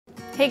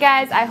Hey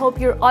guys, I hope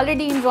you're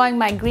already enjoying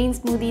my green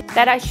smoothie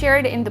that I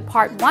shared in the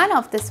part 1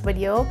 of this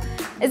video.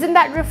 Isn't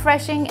that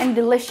refreshing and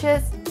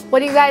delicious?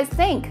 What do you guys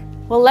think?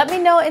 Well, let me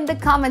know in the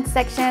comment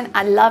section.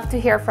 I'd love to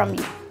hear from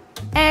you.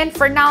 And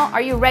for now, are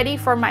you ready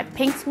for my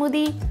pink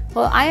smoothie?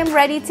 Well, I am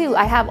ready too.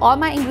 I have all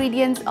my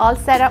ingredients all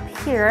set up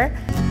here.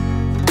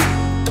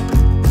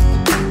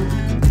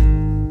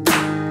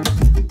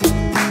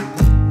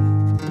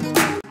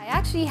 I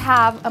actually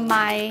have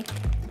my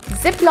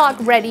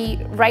Ziploc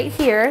ready right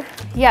here.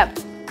 Yep,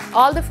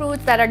 all the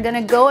fruits that are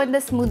gonna go in the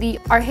smoothie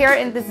are here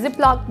in the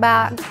Ziploc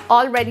bag,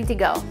 all ready to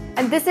go.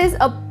 And this is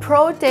a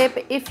pro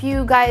tip if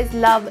you guys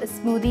love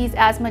smoothies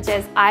as much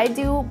as I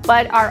do,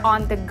 but are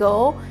on the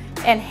go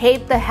and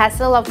hate the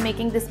hassle of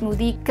making the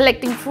smoothie,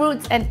 collecting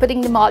fruits and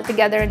putting them all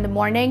together in the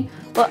morning.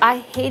 Well, I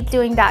hate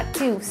doing that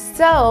too.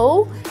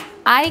 So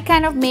I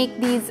kind of make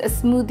these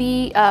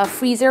smoothie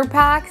freezer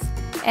packs,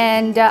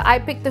 and I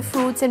pick the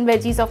fruits and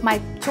veggies of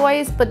my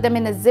choice, put them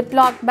in a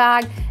Ziploc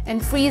bag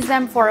and freeze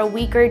them for a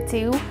week or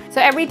two. So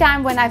every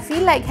time when I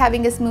feel like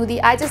having a smoothie,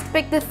 I just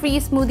pick the free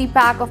smoothie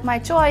pack of my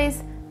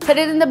choice, put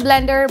it in the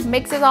blender,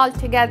 mix it all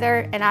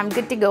together, and I'm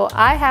good to go.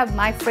 I have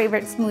my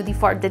favorite smoothie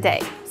for the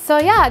day. So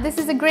yeah, this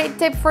is a great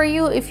tip for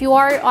you if you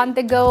are on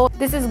the go.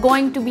 This is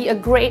going to be a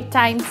great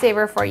time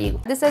saver for you.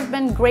 This has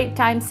been great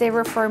time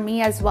saver for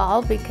me as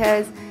well,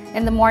 because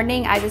in the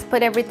morning I just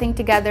put everything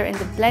together in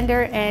the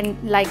blender, and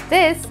like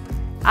this,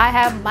 I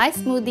have my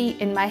smoothie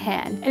in my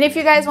hand. And if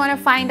you guys want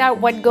to find out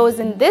what goes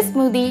in this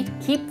smoothie,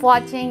 keep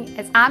watching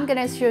as I'm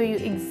gonna show you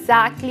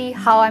exactly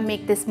how I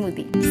make this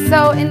smoothie.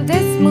 So in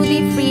this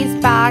smoothie freeze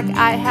bag,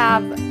 I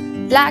have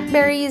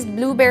blackberries,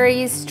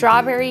 blueberries,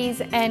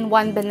 strawberries, and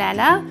 1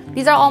 banana.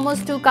 These are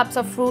almost 2 cups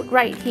of fruit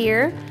right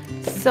here.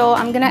 So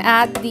I'm gonna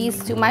add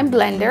these to my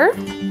blender.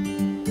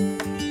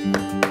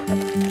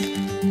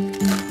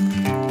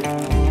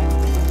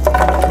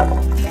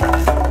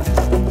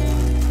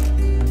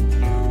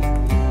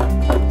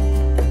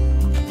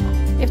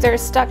 If they're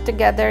stuck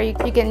together, you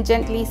can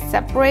gently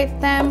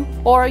separate them,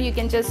 or you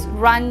can just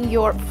run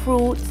your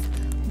fruits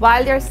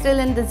while they're still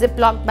in the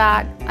Ziploc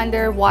bag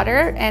under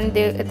water, and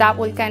that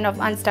will kind of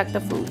unstuck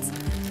the fruits.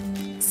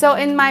 So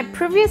in my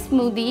previous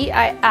smoothie,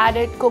 I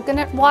added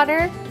coconut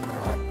water,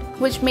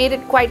 which made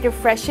it quite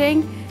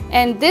refreshing.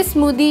 And this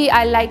smoothie,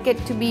 I like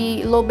it to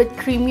be a little bit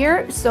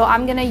creamier, so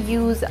I'm gonna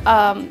use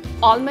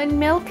almond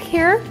milk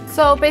here.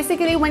 So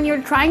basically, when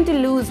you're trying to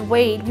lose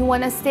weight, you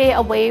wanna stay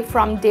away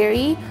from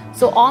dairy.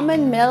 So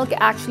almond milk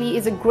actually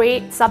is a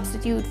great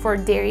substitute for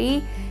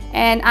dairy.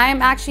 And I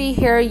am actually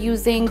here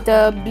using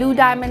the Blue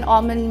Diamond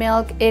almond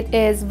milk. It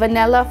is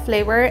vanilla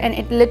flavor, and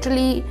it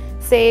literally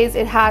says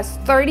it has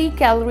 30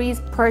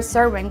 calories per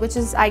serving, which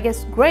is, I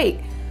guess, great.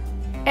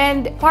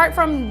 And apart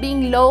from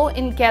being low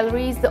in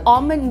calories, the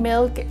almond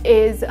milk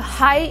is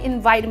high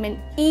in vitamin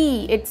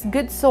E. It's a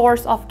good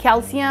source of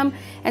calcium,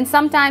 and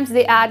sometimes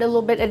they add a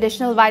little bit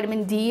additional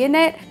vitamin D in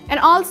it. And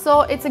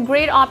also, it's a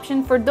great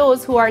option for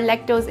those who are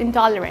lactose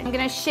intolerant. I'm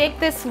gonna shake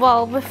this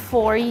well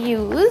before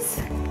use.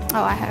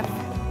 Oh, I have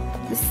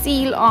the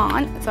seal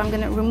on, so I'm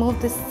gonna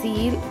remove the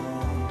seal.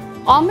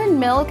 Almond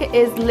milk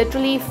is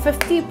literally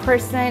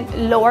 50%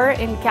 lower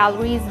in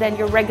calories than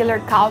your regular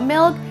cow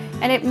milk,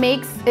 and it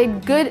makes a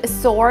good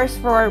source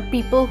for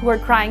people who are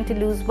trying to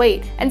lose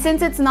weight. And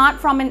since it's not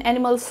from an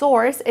animal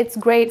source, it's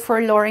great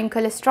for lowering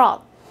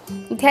cholesterol.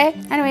 Okay,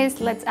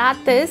 anyways, let's add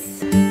this.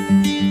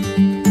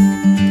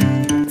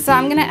 So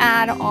I'm gonna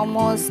add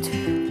almost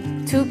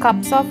 2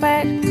 cups of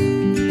it.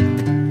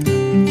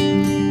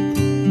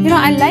 You know,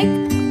 I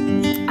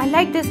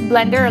like this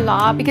blender a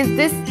lot because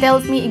this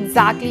tells me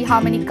exactly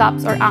how many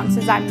cups or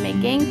ounces I'm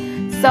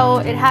making. So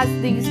it has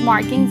these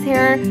markings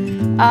here.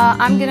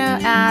 I'm gonna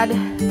add,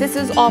 this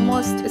is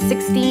almost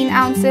 16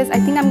 ounces. I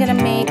think I'm gonna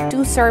make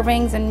 2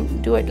 servings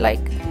and do it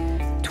like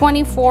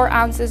 24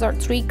 ounces or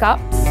 3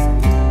 cups.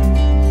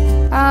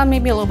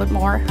 Maybe a little bit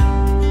more.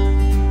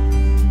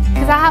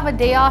 Because I have a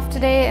day off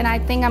today, and I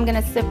think I'm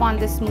gonna sip on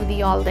this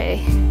smoothie all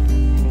day.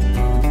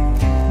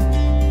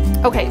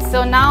 Okay,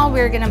 so now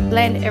we're gonna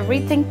blend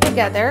everything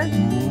together.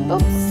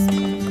 Oops.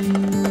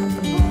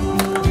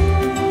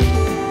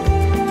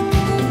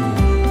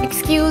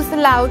 Excuse the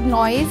loud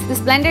noise. This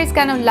blender is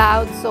kind of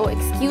loud, so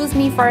excuse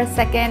me for a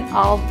second.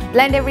 I'll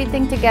blend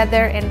everything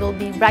together and we'll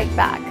be right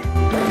back.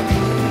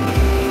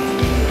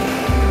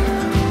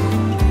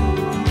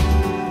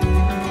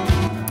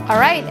 All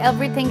right,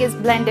 everything is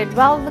blended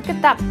well. Look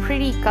at that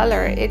pretty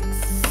color. It's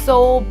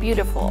so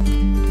beautiful.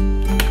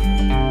 I'm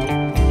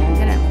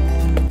gonna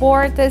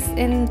pour this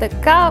in the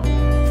cup.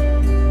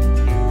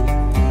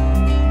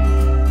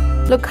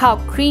 Look how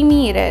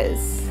creamy it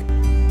is.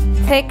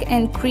 Thick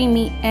and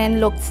creamy and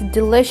looks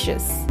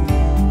delicious.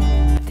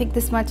 I think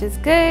this much is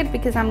good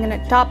because I'm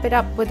gonna top it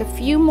up with a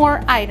few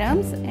more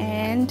items,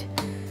 and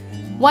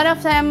one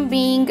of them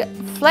being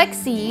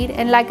flaxseed.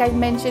 And like I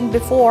mentioned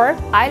before,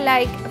 I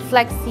like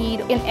flaxseed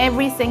in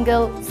every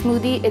single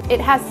smoothie. It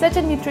has such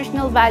a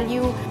nutritional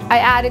value. I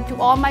add it to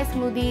all my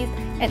smoothies,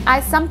 and I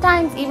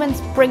sometimes even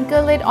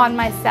sprinkle it on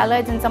my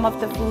salads and some of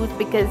the foods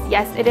because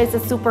yes, it is a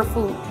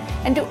superfood.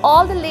 And to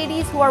all the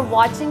ladies who are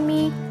watching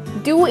me,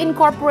 do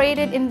incorporate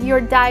it in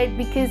your diet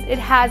because it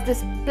has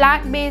this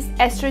plant-based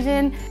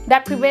estrogen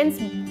that prevents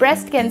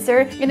breast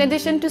cancer in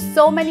addition to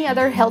so many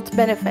other health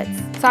benefits.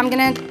 So I'm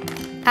gonna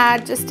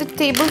add just a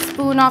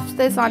tablespoon of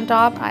this on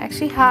top. I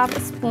actually have a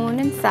spoon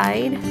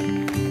inside.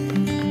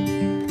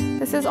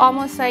 This is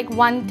almost like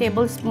 1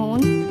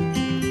 tablespoon.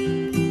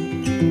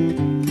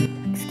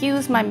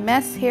 Excuse my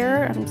mess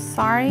here, I'm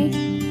sorry.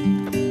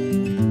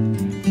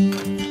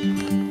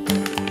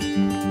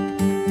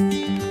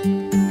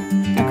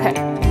 Okay.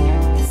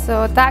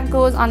 So that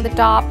goes on the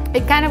top.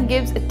 It kind of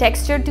gives a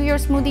texture to your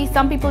smoothie.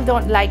 Some people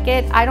don't like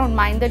it. I don't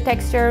mind the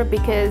texture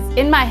because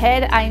in my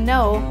head, I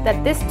know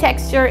that this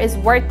texture is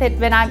worth it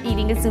when I'm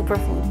eating a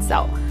superfood.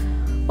 So,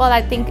 well,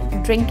 I think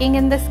drinking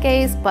in this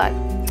case, but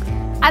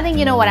I think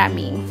you know what I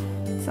mean.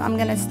 So I'm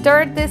gonna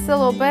stir this a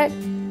little bit.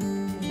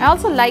 I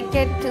also like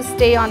it to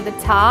stay on the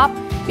top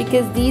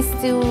because these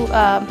two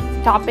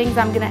toppings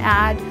I'm gonna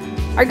add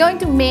are going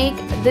to make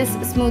this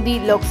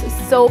smoothie look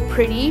so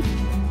pretty.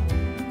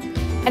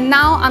 And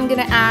now I'm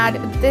gonna add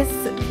this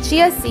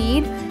chia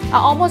seed. I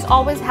almost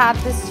always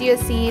have this chia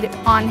seed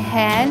on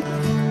hand.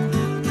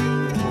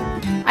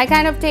 I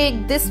kind of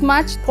take this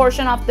much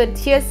portion of the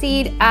chia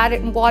seed, add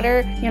it in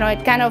water. You know,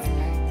 it kind of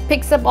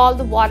picks up all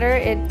the water,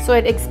 so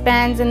it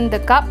expands in the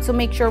cup. So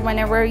make sure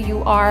whenever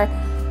you are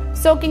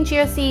soaking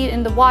chia seed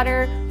in the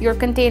water, your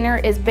container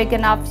is big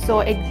enough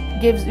so it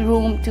gives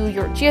room to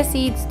your chia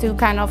seeds to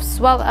kind of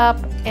swell up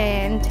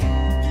and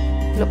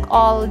look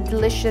all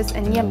delicious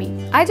and yummy.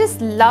 I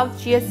just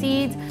love chia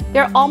seeds.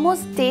 They're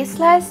almost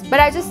tasteless, but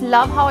I just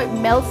love how it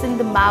melts in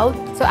the mouth.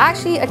 So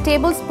actually a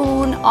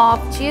tablespoon of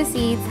chia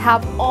seeds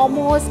have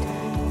almost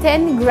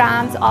 10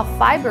 grams of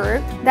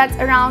fiber. That's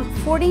around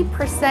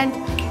 40%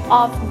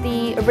 of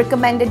the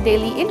recommended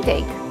daily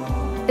intake.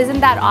 Isn't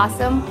that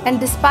awesome? And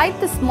despite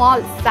the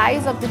small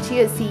size of the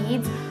chia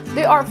seeds,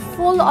 they are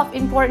full of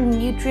important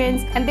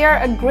nutrients and they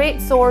are a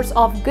great source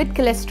of good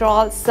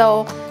cholesterol.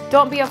 So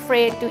don't be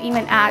afraid to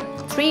even add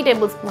 3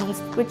 tablespoons,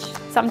 which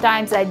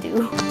sometimes I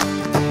do.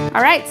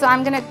 All right, so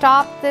I'm gonna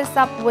top this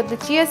up with the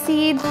chia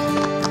seed.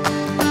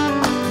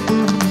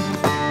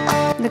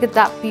 Look at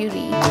that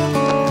beauty.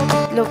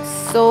 It looks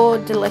so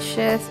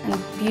delicious and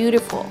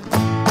beautiful.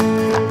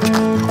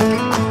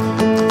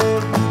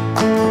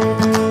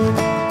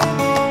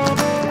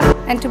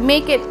 And to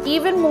make it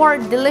even more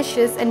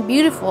delicious and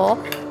beautiful,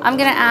 I'm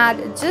gonna add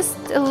just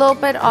a little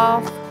bit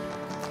of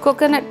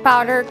coconut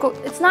powder.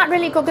 It's not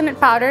really coconut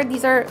powder,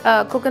 these are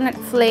coconut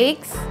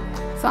flakes.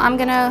 So I'm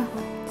gonna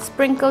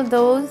sprinkle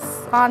those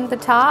on the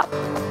top.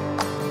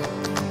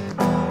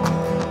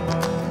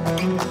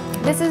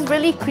 This is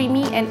really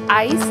creamy and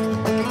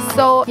iced,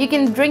 so you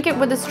can drink it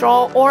with a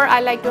straw, or I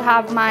like to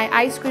have my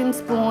ice cream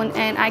spoon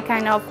and I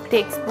kind of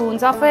take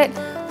spoons of it.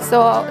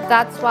 So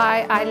that's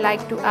why I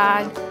like to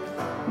add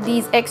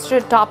these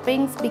extra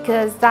toppings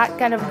because that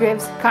kind of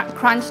gives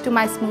crunch to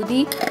my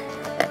smoothie.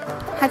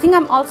 I think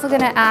I'm also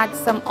gonna add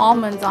some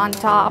almonds on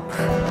top.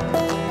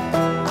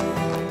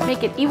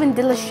 Make it even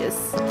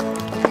delicious.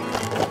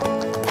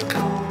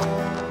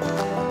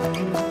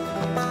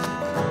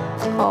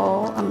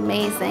 Oh,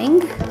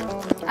 amazing.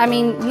 I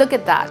mean, look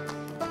at that.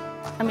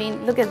 I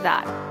mean, look at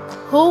that.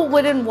 Who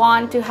wouldn't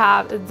want to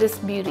have this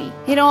beauty?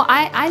 You know,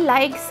 I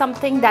like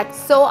something that's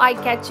so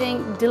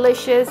eye-catching,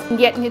 delicious,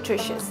 yet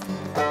nutritious.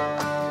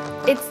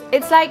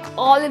 It's like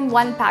all in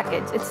one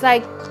package. It's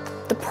like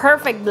the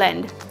perfect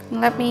blend.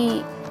 Let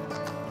me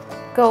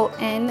go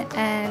in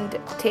and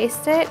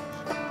taste it.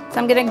 So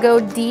I'm gonna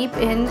go deep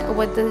in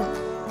with the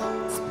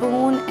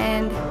spoon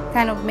and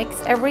kind of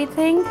mix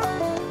everything.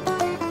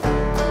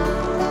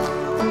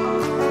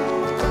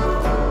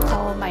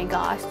 Oh my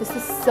gosh, this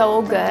is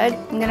so good.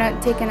 I'm gonna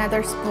take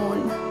another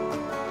spoon.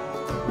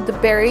 The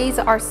berries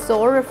are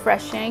so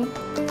refreshing.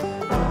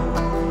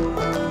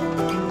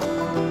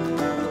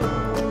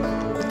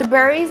 The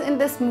berries in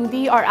this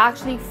smoothie are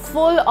actually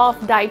full of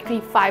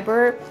dietary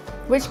fiber,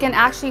 which can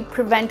actually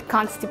prevent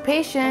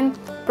constipation,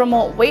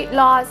 promote weight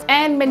loss,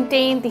 and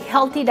maintain the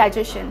healthy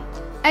digestion.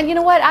 And you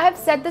know what? I have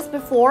said this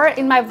before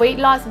in my weight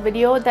loss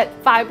video that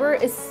fiber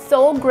is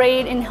so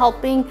great in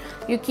helping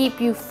you keep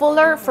you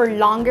fuller for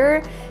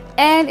longer,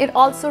 and it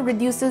also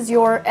reduces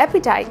your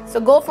appetite.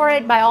 So go for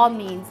it by all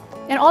means.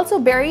 And also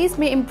berries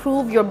may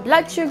improve your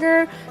blood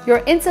sugar, your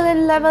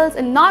insulin levels,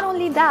 and not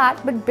only that,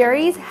 but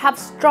berries have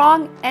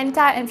strong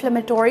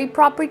anti-inflammatory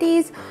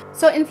properties.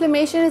 So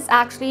inflammation is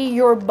actually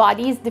your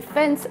body's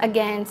defense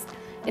against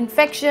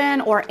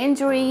infection or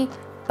injury.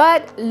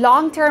 But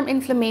long-term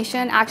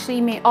inflammation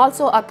actually may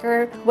also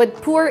occur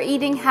with poor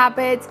eating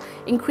habits,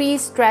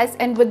 increased stress,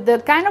 and with the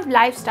kind of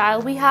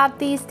lifestyle we have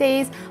these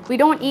days, we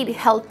don't eat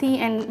healthy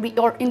and we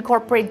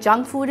incorporate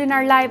junk food in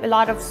our life, a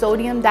lot of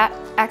sodium that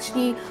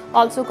actually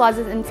also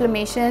causes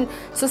inflammation.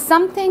 So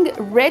something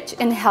rich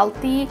and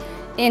healthy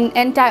in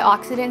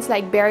antioxidants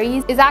like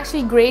berries is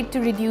actually great to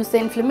reduce the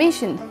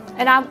inflammation.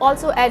 And I've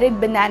also added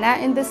banana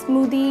in this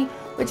smoothie,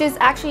 which is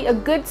actually a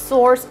good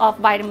source of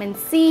vitamin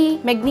C,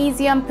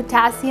 magnesium,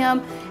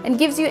 potassium, and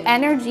gives you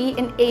energy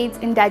and aids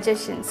in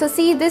digestion. So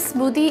see, this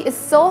smoothie is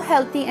so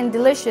healthy and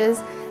delicious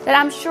that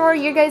I'm sure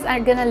you guys are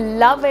gonna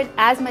love it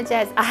as much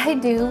as I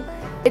do.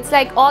 It's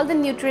like all the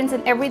nutrients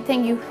and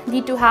everything you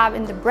need to have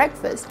in the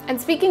breakfast. And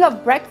speaking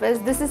of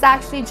breakfast, this is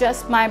actually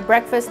just my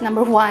breakfast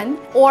number one,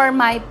 or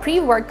my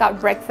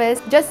pre-workout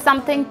breakfast, just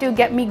something to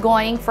get me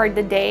going for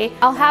the day.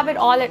 I'll have it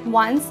all at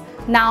once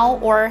now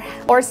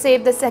or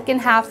save the second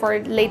half for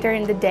later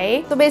in the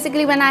day. So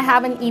basically, when I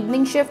have an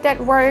evening shift at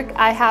work,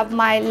 I have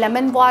my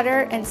lemon water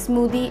and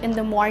smoothie in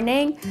the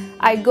morning.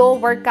 I go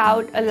work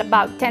out at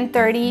about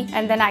 10:30,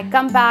 and then I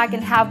come back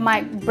and have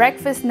my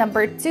breakfast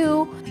number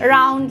two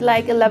around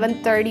like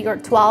 11:30 or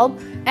 12.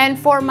 And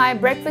for my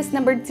breakfast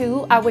number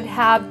two, I would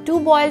have 2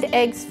 boiled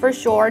eggs for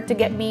sure to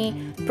get me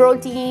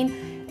protein,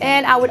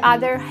 and I would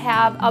either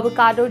have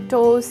avocado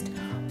toast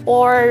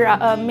or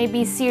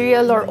maybe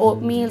cereal or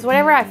oatmeal,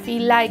 whatever I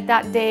feel like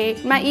that day.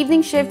 My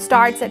evening shift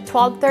starts at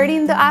 12:30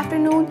 in the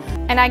afternoon,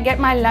 and I get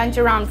my lunch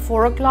around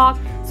 4 o'clock.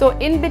 So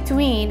in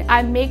between,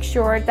 I make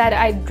sure that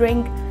I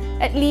drink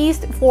at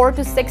least 4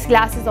 to 6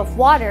 glasses of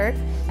water.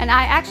 And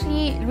I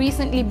actually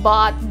recently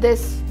bought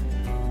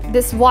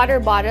this water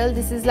bottle.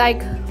 This is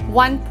like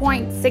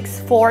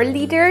 1.64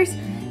 liters.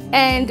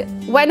 And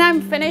when I'm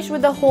finished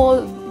with the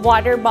whole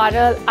water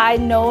bottle, I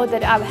know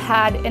that I've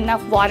had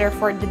enough water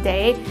for the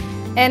day.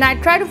 And I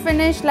try to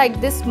finish like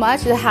this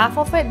much, the half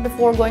of it,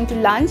 before going to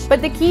lunch.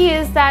 But the key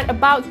is that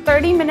about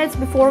 30 minutes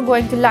before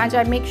going to lunch,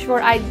 I make sure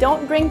I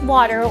don't drink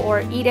water or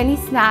eat any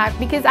snack,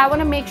 because I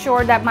want to make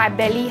sure that my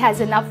belly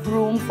has enough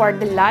room for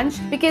the lunch.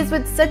 Because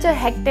with such a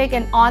hectic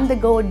and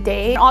on-the-go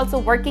day, also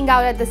working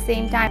out at the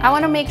same time, I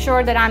want to make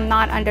sure that I'm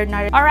not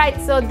undernourished. Alright,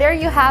 so there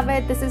you have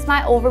it. This is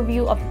my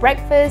overview of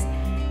breakfast.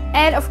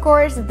 And of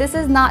course, this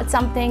is not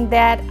something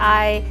that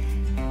I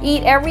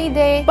eat every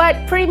day, but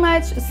pretty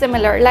much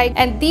similar.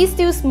 And these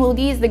two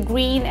smoothies, the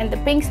green and the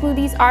pink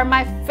smoothies, are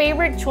my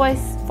favorite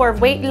choice for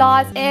weight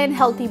loss and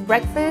healthy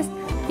breakfast.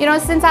 You know,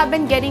 since I've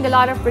been getting a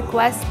lot of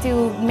requests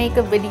to make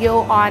a video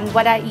on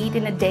what I eat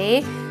in a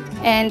day,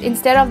 and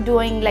instead of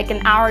doing like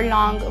an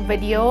hour-long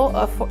video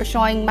of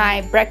showing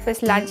my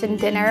breakfast, lunch, and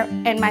dinner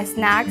and my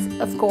snacks,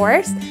 of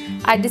course,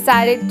 I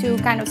decided to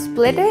kind of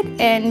split it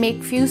and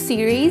make few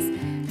series.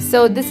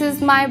 So this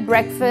is my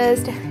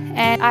breakfast,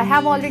 and I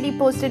have already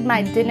posted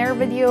my dinner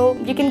video.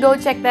 You can go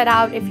check that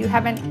out if you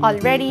haven't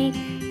already.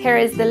 Here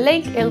is the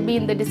link. It'll be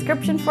in the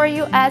description for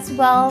you as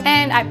well.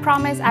 And I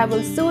promise I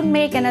will soon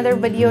make another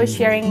video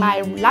sharing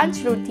my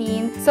lunch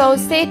routine. So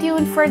stay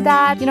tuned for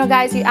that. You know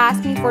guys, you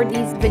asked me for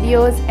these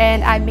videos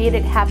and I made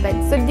it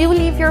happen. So do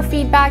leave your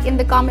feedback in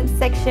the comment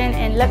section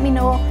and let me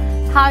know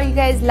how you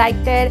guys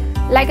liked it.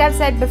 Like I've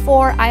said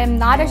before, I am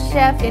not a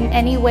chef in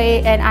any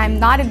way, and I'm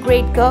not a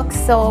great cook,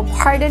 so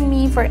pardon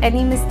me for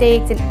any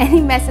mistakes and any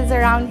messes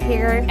around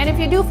here. And if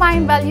you do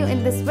find value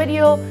in this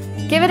video,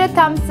 give it a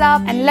thumbs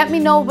up and let me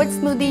know which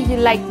smoothie you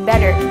like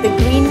better, the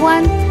green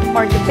one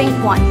or the pink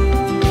one.